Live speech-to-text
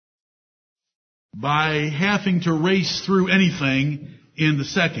by having to race through anything in the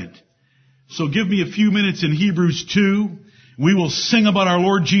second. So give me a few minutes in Hebrews 2. We will sing about our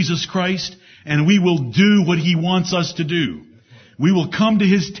Lord Jesus Christ, and we will do what He wants us to do. We will come to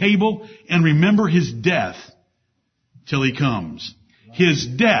His table and remember His death till He comes. His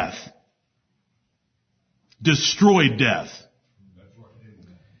death destroyed death.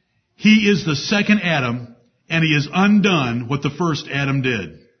 He is the second Adam, and He has undone what the first Adam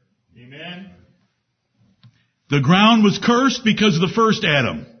did. Amen. The ground was cursed because of the first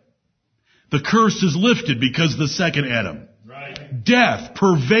Adam. The curse is lifted because of the second Adam. Right. Death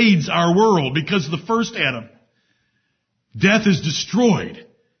pervades our world because of the first Adam. Death is destroyed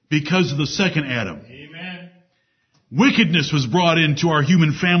because of the second Adam. Amen. Wickedness was brought into our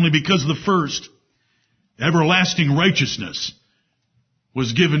human family because of the first. Everlasting righteousness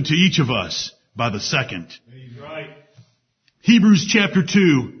was given to each of us by the second. He's right. Hebrews chapter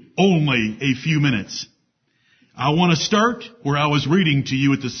 2, only a few minutes. I want to start where I was reading to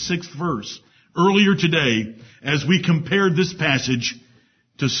you at the 6th verse earlier today as we compared this passage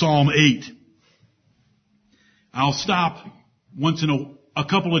to Psalm 8. I'll stop once in a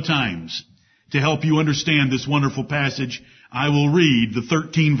couple of times to help you understand this wonderful passage. I will read the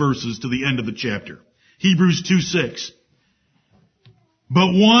 13 verses to the end of the chapter. Hebrews 2:6.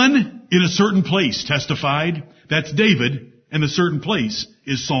 But one in a certain place testified, that's David, and the certain place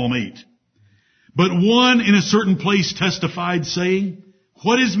is Psalm 8. But one in a certain place testified, saying,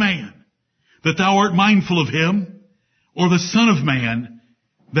 What is man, that thou art mindful of him, or the son of man,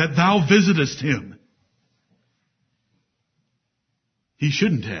 that thou visitest him? He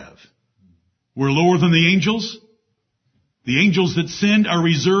shouldn't have. We're lower than the angels. The angels that sinned are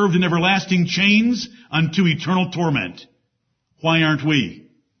reserved in everlasting chains unto eternal torment. Why aren't we?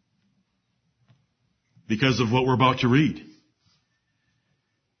 Because of what we're about to read.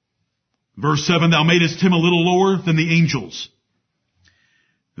 Verse 7, Thou madest him a little lower than the angels.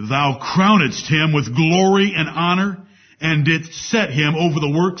 Thou crownedst him with glory and honor, and didst set him over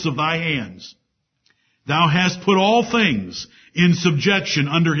the works of thy hands. Thou hast put all things in subjection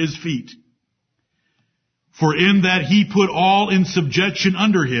under his feet. For in that he put all in subjection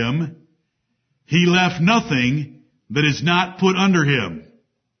under him, he left nothing that is not put under him.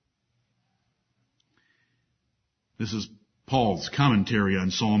 This is Paul's commentary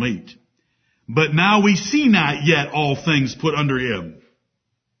on Psalm 8. But now we see not yet all things put under him.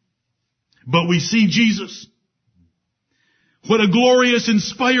 But we see Jesus. What a glorious,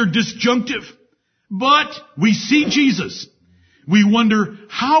 inspired disjunctive. But we see Jesus. We wonder,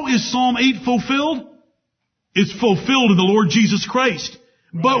 how is Psalm 8 fulfilled? It's fulfilled in the Lord Jesus Christ.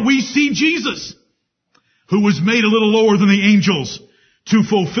 Right. But we see Jesus, who was made a little lower than the angels to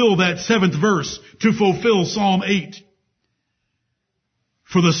fulfill that 7th verse, to fulfill Psalm 8.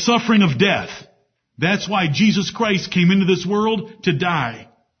 For the suffering of death. That's why Jesus Christ came into this world to die.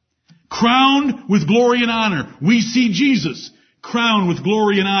 Crowned with glory and honor. We see Jesus crowned with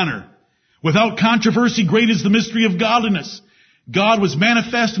glory and honor. Without controversy, great is the mystery of godliness. God was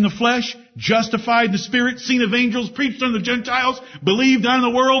manifest in the flesh, justified in the spirit, seen of angels, preached unto the Gentiles, believed on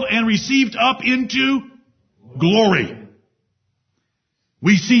the world, and received up into glory.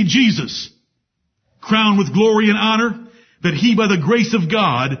 We see Jesus crowned with glory and honor, that he by the grace of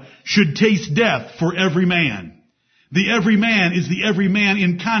God should taste death for every man. The every man is the every man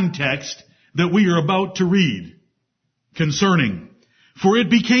in context that we are about to read concerning. For it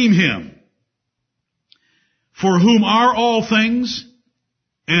became him, for whom are all things,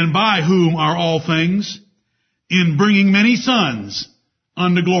 and by whom are all things, in bringing many sons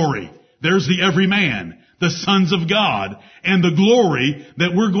unto glory. There's the every man, the sons of God, and the glory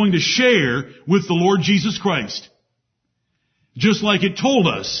that we're going to share with the Lord Jesus Christ. Just like it told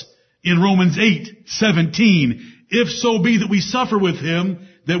us in Romans 8:17, if so be that we suffer with him,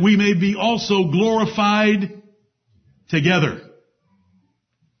 that we may be also glorified together.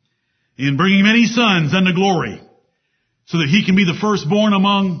 In bringing many sons unto glory, so that he can be the firstborn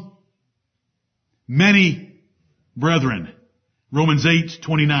among many brethren. Romans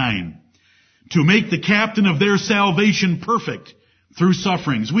 8:29. To make the captain of their salvation perfect through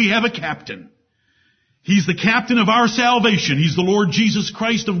sufferings. We have a captain. He's the captain of our salvation. He's the Lord Jesus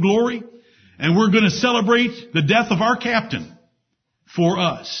Christ of glory. And we're going to celebrate the death of our captain for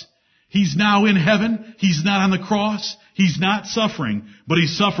us. He's now in heaven. He's not on the cross. He's not suffering, but he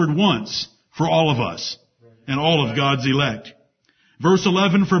suffered once for all of us and all of God's elect. Verse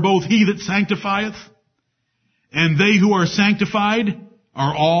 11, for both he that sanctifieth and they who are sanctified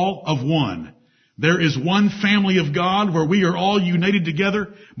are all of one. There is one family of God where we are all united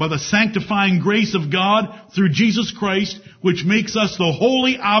together by the sanctifying grace of God through Jesus Christ, which makes us the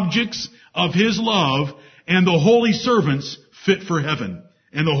holy objects of his love, and the holy servants fit for heaven,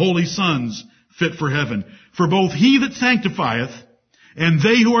 and the holy sons fit for heaven. For both he that sanctifieth and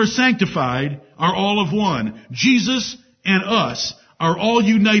they who are sanctified are all of one. Jesus and us are all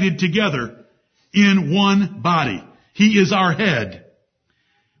united together in one body. He is our head.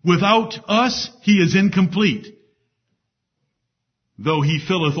 Without us, he is incomplete, though he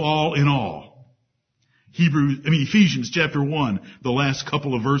filleth all in all. Ephesians chapter 1, the last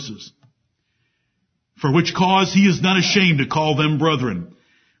couple of verses. For which cause he is not ashamed to call them brethren.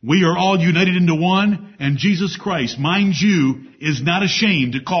 We are all united into one, and Jesus Christ, mind you, is not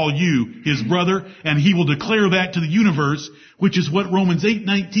ashamed to call you his brother, and he will declare that to the universe, which is what Romans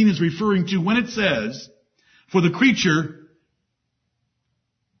 8:19 is referring to when it says, for the creature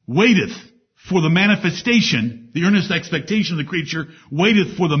waiteth for the manifestation, the earnest expectation of the creature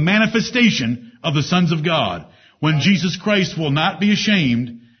waiteth for the manifestation of the sons of God, when Jesus Christ will not be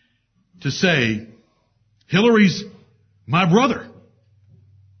ashamed to say, Hillary's my brother.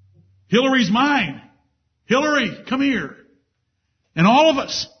 Hillary's mine. Hillary, come here. And all of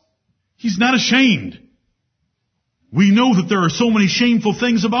us. He's not ashamed. We know that there are so many shameful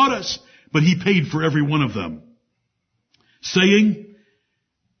things about us, but he paid for every one of them. Saying,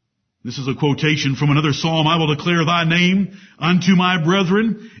 this is a quotation from another psalm, I will declare thy name unto my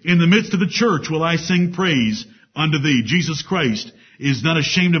brethren. In the midst of the church will I sing praise unto thee. Jesus Christ is not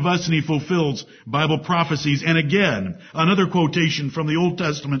ashamed of us, and he fulfills Bible prophecies. And again, another quotation from the Old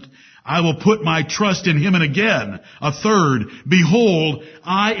Testament, I will put my trust in him. And again, a third, behold,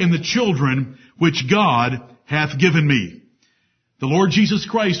 I and the children which God hath given me. The Lord Jesus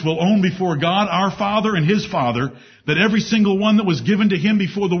Christ will own before God, our Father and his Father, that every single one that was given to him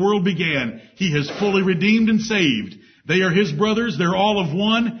before the world began, he has fully redeemed and saved. They are his brothers. They're all of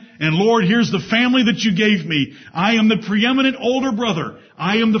one. And Lord, here's the family that you gave me. I am the preeminent older brother.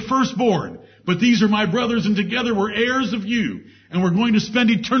 I am the firstborn. But these are my brothers, and together we're heirs of you. And we're going to spend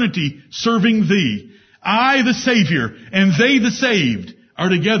eternity serving thee. I, the Savior, and they, the saved, are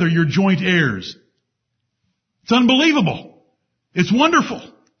together your joint heirs. It's unbelievable. It's wonderful.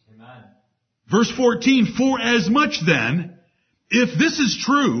 Amen. Verse 14, for as much then, if this is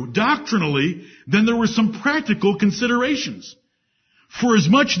true doctrinally, then there were some practical considerations. For as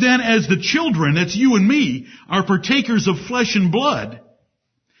much then as the children, that's you and me, are partakers of flesh and blood,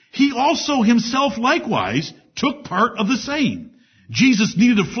 he also himself likewise took part of the same. Jesus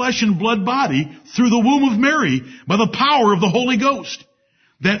needed a flesh and blood body through the womb of Mary by the power of the Holy Ghost,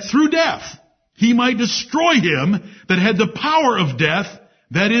 that through death he might destroy him that had the power of death,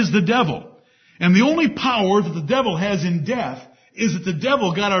 that is the devil. And the only power that the devil has in death is that the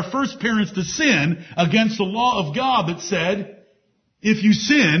devil got our first parents to sin against the law of God that said, if you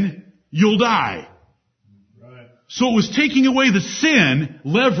sin, you'll die. Right. So it was taking away the sin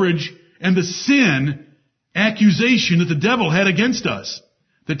leverage and the sin accusation that the devil had against us,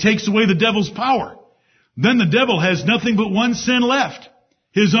 that takes away the devil's power. Then the devil has nothing but one sin left,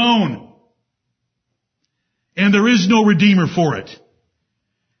 his own. And there is no redeemer for it.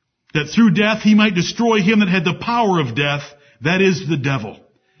 That through death he might destroy him that had the power of death, that is the devil,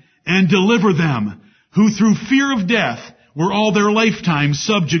 and deliver them who through fear of death were all their lifetime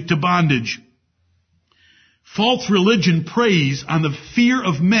subject to bondage. False religion preys on the fear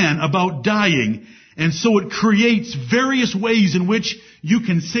of men about dying, and so it creates various ways in which you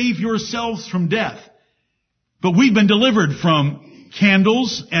can save yourselves from death. But we've been delivered from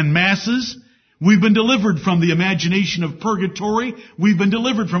candles and masses. We've been delivered from the imagination of purgatory. We've been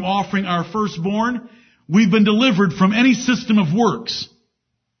delivered from offering our firstborn. We've been delivered from any system of works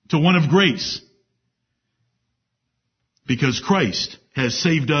to one of grace. Because Christ has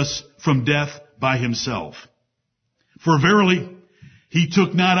saved us from death by himself. For verily, he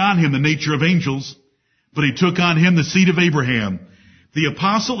took not on him the nature of angels, but he took on him the seed of Abraham. The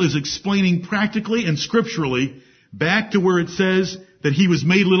apostle is explaining practically and scripturally back to where it says that he was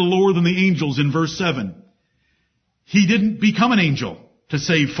made a little lower than the angels in verse 7. He didn't become an angel to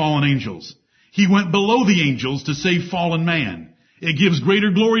save fallen angels. He went below the angels to save fallen man. It gives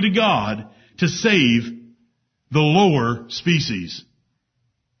greater glory to God to save the lower species,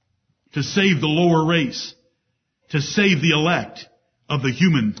 to save the lower race, to save the elect of the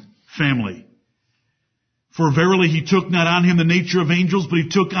human family. For verily he took not on him the nature of angels, but he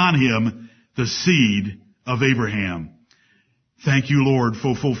took on him the seed of Abraham. Thank you, Lord,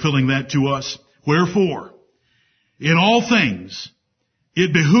 for fulfilling that to us. Wherefore, in all things,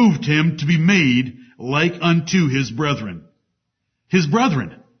 it behooved him to be made like unto his brethren. His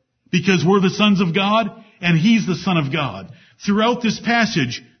brethren. Because we're the sons of God, and he's the Son of God. Throughout this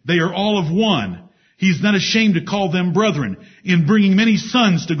passage, they are all of one. He's not ashamed to call them brethren in bringing many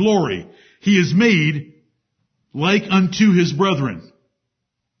sons to glory. he is made like unto his brethren.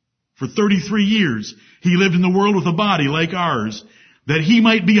 For 33 years, he lived in the world with a body like ours, that he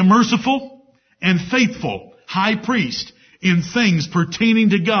might be a merciful and faithful high priest in things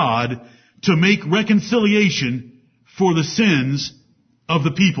pertaining to God, to make reconciliation for the sins of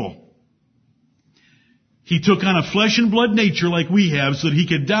the people. He took on a flesh and blood nature like we have, so that he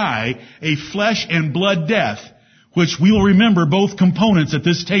could die a flesh and blood death, which we will remember both components at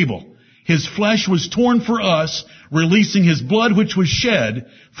this table. His flesh was torn for us, releasing his blood which was shed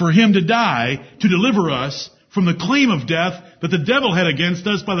for him to die, to deliver us from the claim of death that the devil had against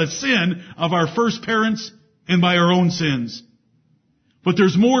us by the sin of our first parents and by our own sins. But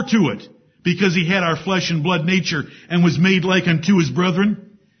there's more to it, because he had our flesh and blood nature and was made like unto his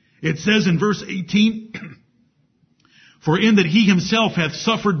brethren. It says in verse 18, for in that he himself hath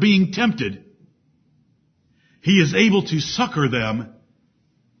suffered being tempted, he is able to succor them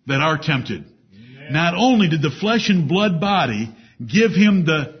that are tempted. Amen. Not only did the flesh and blood body give him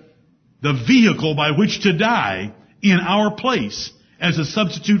the vehicle by which to die in our place as a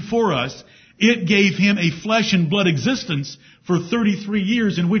substitute for us, it gave him a flesh and blood existence for 33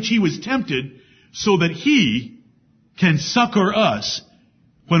 years in which he was tempted, so that he can succor us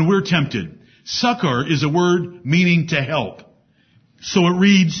when we're tempted. Succor is a word meaning to help. So it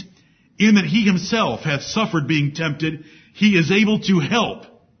reads, in that he himself hath suffered being tempted, he is able to help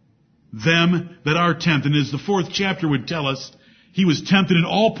them that are tempted. And as the 4th chapter would tell us, he was tempted in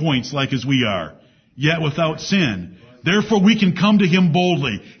all points like as we are, yet without sin. Therefore we can come to him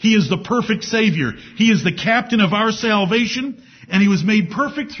boldly. He is the perfect Savior. He is the captain of our salvation, and he was made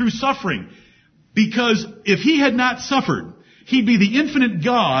perfect through suffering. Because if he had not suffered, he'd be the infinite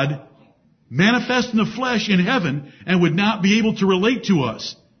God manifest in the flesh in heaven and would not be able to relate to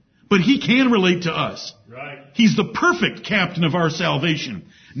us. But he can relate to us. Right. He's the perfect captain of our salvation.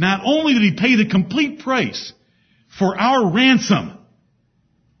 Not only did he pay the complete price for our ransom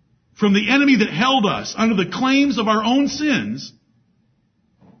from the enemy that held us under the claims of our own sins,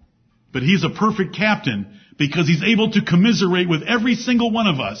 but he's a perfect captain because he's able to commiserate with every single one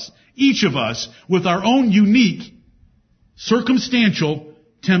of us, each of us, with our own unique, circumstantial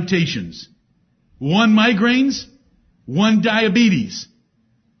temptations. One migraines, one diabetes,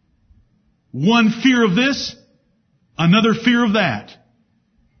 one fear of this, another fear of that.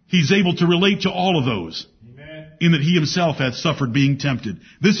 He's able to relate to all of those. Amen. In that he himself hath suffered being tempted.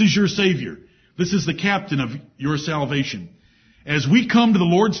 This is your Savior. This is the captain of your salvation. As we come to the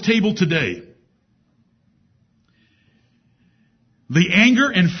Lord's table today, the anger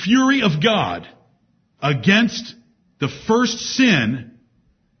and fury of God against the first sin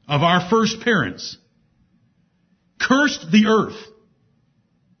of our first parents cursed the earth,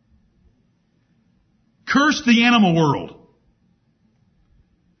 cursed the animal world.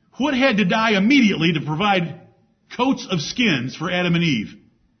 What had to die immediately to provide coats of skins for Adam and Eve?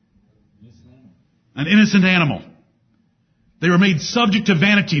 An innocent animal. They were made subject to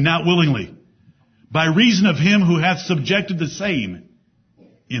vanity, not willingly, by reason of him who hath subjected the same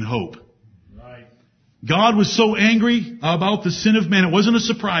in hope. Right. God was so angry about the sin of man, it wasn't a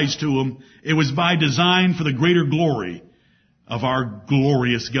surprise to him. It was by design for the greater glory of our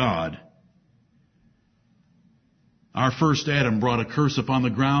glorious God. Our first Adam brought a curse upon the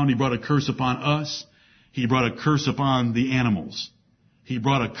ground. He brought a curse upon us. He brought a curse upon the animals. He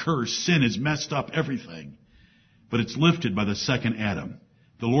brought a curse. Sin has messed up everything. But it's lifted by the second Adam.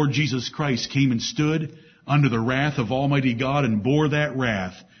 The Lord Jesus Christ came and stood under the wrath of Almighty God and bore that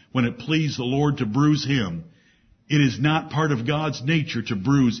wrath when it pleased the Lord to bruise him. It is not part of God's nature to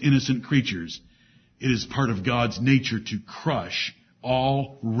bruise innocent creatures. It is part of God's nature to crush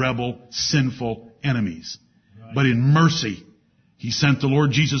all rebel, sinful enemies. But in mercy, he sent the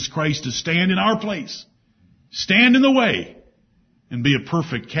Lord Jesus Christ to stand in our place, stand in the way, and be a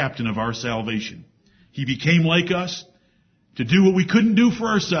perfect captain of our salvation. He became like us to do what we couldn't do for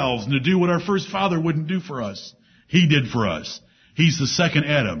ourselves and to do what our first father wouldn't do for us. He did for us. He's the second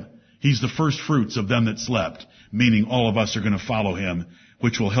Adam. He's the first fruits of them that slept, meaning all of us are going to follow him,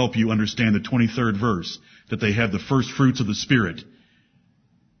 which will help you understand the 23rd verse, that they have the first fruits of the Spirit.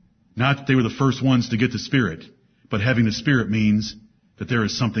 Not that they were the first ones to get the Spirit, but having the Spirit means that there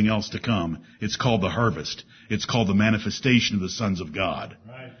is something else to come. It's called the harvest. It's called the manifestation of the sons of God.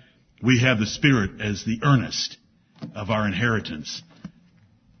 Right. We have the Spirit as the earnest of our inheritance.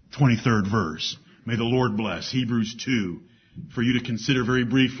 23rd verse. May the Lord bless. Hebrews 2. For you to consider very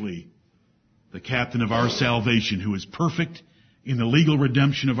briefly the captain of our salvation, who is perfect in the legal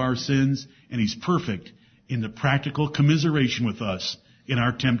redemption of our sins, and he's perfect in the practical commiseration with us in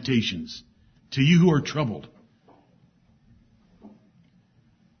our temptations. To you who are troubled,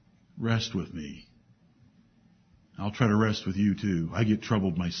 rest with me. I'll try to rest with you too. I get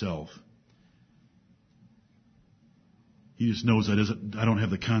troubled myself. He just knows I don't have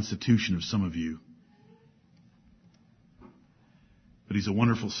the constitution of some of you. But He's a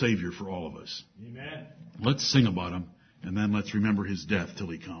wonderful Savior for all of us. Amen. Let's sing about Him, and then let's remember His death till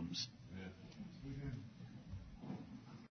He comes.